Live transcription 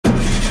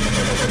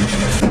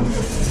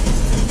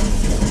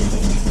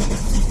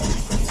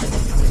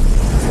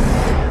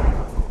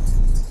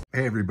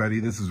everybody,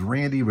 this is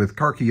Randy with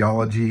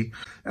Carchaeology,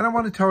 and I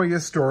want to tell you a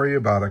story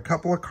about a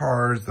couple of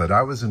cars that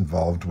I was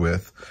involved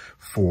with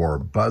for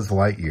Buzz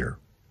Lightyear.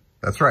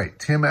 That's right,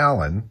 Tim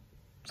Allen,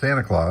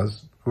 Santa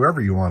Claus,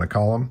 whoever you want to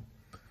call him.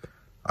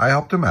 I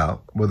helped him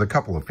out with a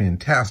couple of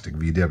fantastic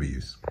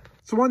VWs.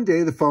 So one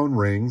day the phone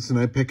rings and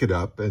I pick it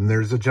up and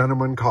there's a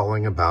gentleman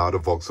calling about a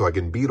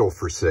Volkswagen Beetle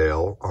for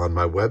sale on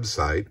my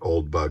website,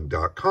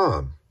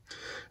 oldbug.com.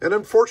 And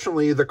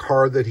unfortunately, the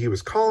car that he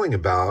was calling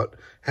about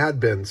had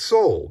been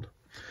sold.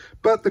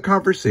 But the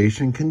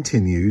conversation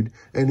continued,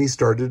 and he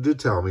started to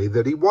tell me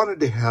that he wanted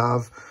to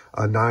have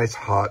a nice,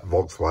 hot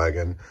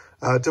Volkswagen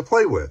to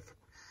play with.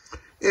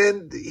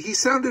 And he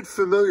sounded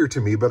familiar to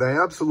me, but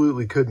I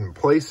absolutely couldn't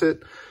place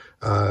it.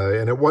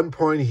 And at one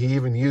point, he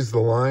even used the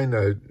line,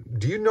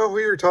 do you know who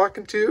you're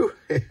talking to?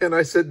 And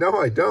I said, no,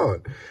 I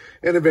don't.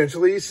 And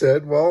eventually he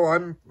said, well,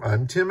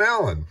 I'm Tim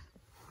Allen.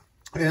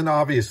 And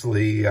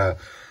obviously,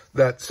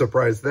 that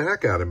surprised the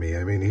heck out of me.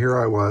 I mean, here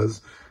I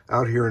was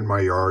out here in my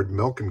yard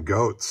milking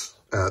goats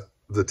at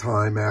the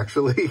time,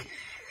 actually.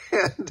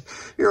 And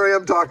here I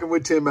am talking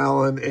with Tim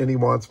Allen, and he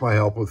wants my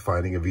help with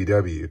finding a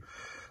VW.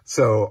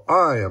 So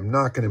I am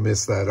not going to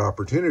miss that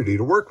opportunity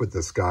to work with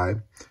this guy.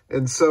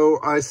 And so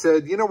I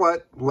said, you know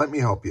what? Let me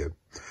help you.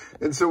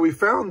 And so we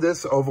found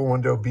this oval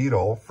window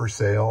Beetle for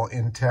sale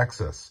in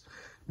Texas.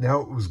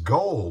 Now, it was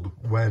gold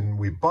when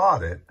we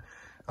bought it.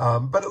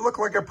 But it looked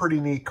like a pretty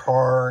neat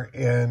car,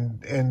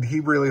 and he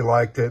really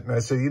liked it. And I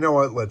said, you know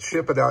what, let's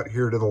ship it out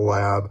here to the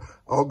lab.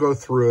 I'll go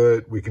through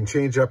it. We can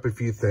change up a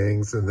few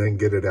things and then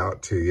get it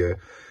out to you.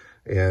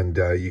 And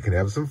you can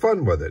have some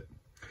fun with it.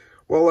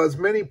 Well, as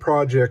many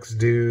projects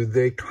do,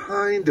 they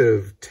kind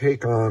of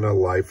take on a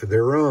life of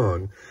their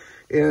own.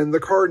 And the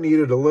car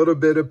needed a little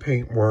bit of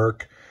paint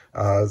work,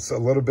 a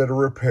little bit of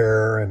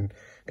repair.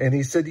 And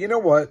he said, you know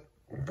what,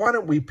 why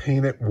don't we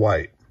paint it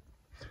white?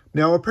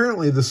 Now,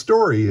 apparently the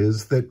story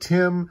is that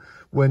Tim,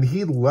 when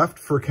he left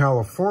for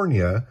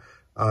California,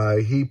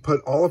 he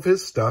put all of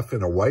his stuff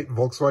in a white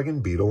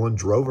Volkswagen Beetle and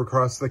drove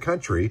across the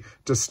country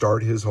to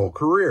start his whole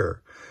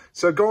career.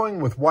 So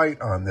going with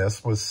white on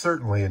this was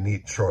certainly a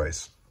neat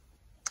choice.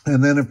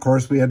 And then, of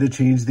course, we had to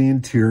change the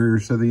interior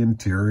so the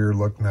interior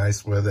looked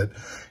nice with it.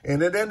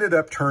 And it ended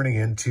up turning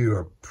into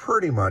a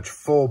pretty much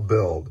full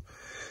build.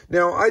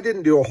 Now, I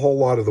didn't do a whole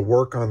lot of the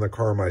work on the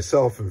car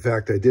myself. In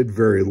fact, I did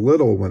very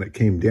little when it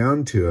came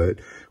down to it.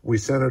 We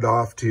sent it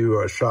off to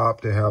a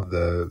shop to have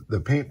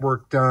the paint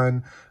work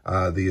done.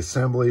 The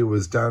assembly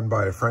was done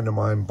by a friend of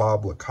mine,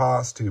 Bob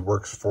Lacoste, who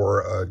works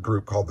for a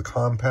group called The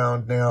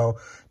Compound now,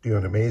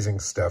 doing amazing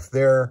stuff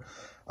there.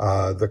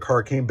 The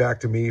car came back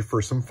to me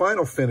for some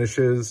final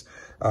finishes.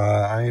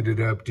 I ended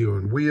up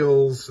doing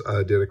wheels,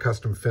 did a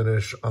custom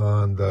finish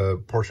on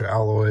the Porsche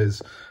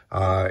alloys,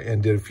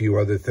 and did a few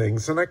other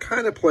things. And I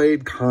kind of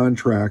played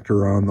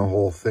contractor on the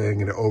whole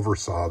thing and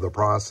oversaw the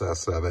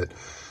process of it.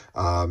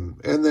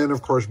 And then,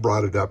 of course,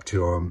 brought it up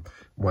to him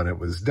when it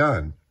was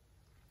done.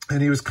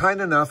 And he was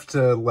kind enough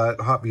to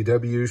let Hot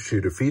VW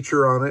shoot a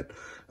feature on it.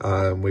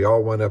 We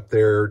all went up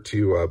there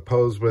to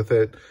pose with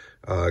it.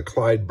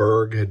 Clyde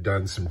Berg had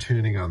done some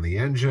tuning on the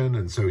engine,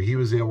 and so he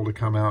was able to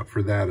come out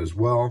for that as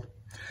well.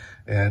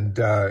 And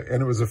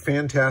it was a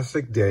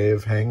fantastic day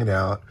of hanging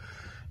out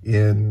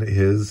in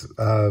his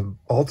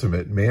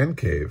ultimate man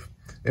cave.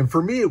 And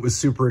for me, it was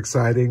super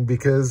exciting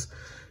because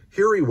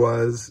here he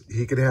was,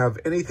 he could have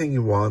anything he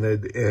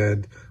wanted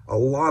and a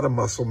lot of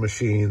muscle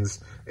machines,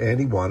 and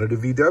he wanted a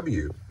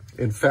VW.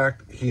 In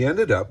fact, he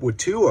ended up with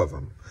two of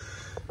them.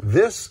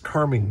 This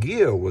Carmen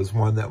Ghia was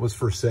one that was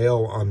for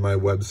sale on my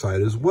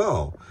website as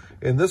well.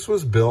 And this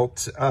was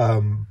built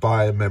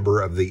by a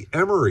member of the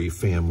Emery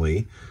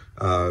family,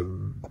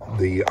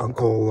 the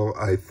uncle,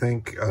 I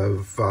think,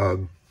 of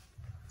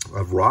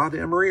Rod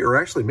Emery, or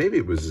actually maybe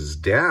it was his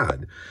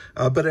dad.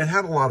 But it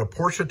had a lot of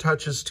Porsche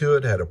touches to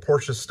it. It had a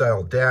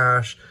Porsche-style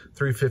dash,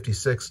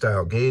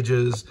 356-style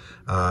gauges,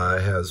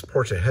 has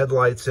Porsche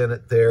headlights in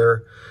it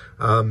there.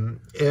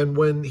 And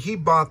when he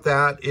bought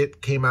that,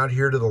 it came out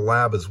here to the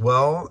lab as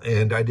well,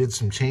 and I did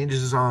some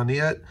changes on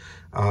it.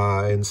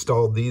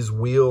 Installed these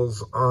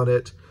wheels on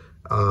it,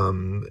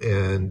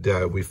 and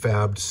we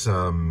fabbed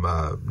some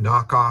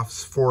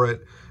knockoffs for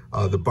it.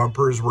 The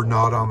bumpers were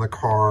not on the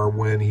car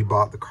when he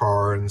bought the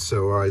car, and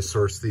so I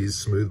sourced these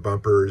smooth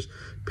bumpers,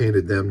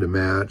 painted them to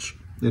match,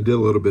 and did a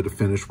little bit of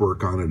finish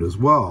work on it as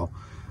well.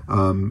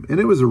 And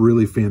it was a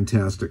really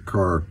fantastic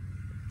car.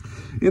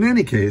 In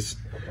any case,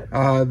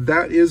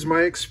 that is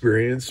my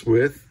experience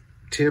with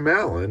Tim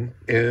Allen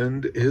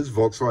and his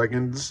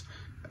Volkswagens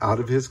out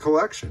of his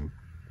collection.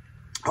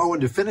 Oh,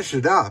 and to finish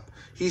it up,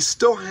 he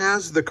still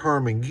has the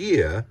Carmen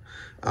Ghia,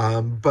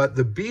 but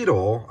the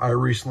Beetle I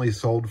recently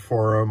sold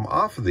for him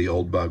off of the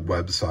Old Bug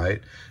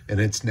website, and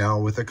it's now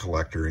with a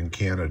collector in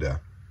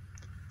Canada.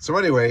 So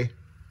anyway,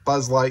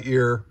 Buzz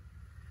Lightyear,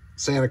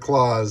 Santa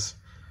Claus,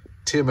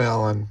 Tim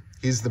Allen,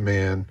 he's the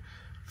man.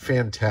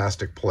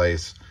 Fantastic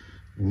place,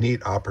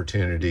 neat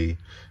opportunity,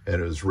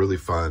 and it was really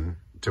fun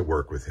to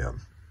work with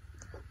him.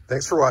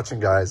 Thanks for watching,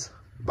 guys.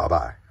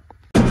 Bye-bye.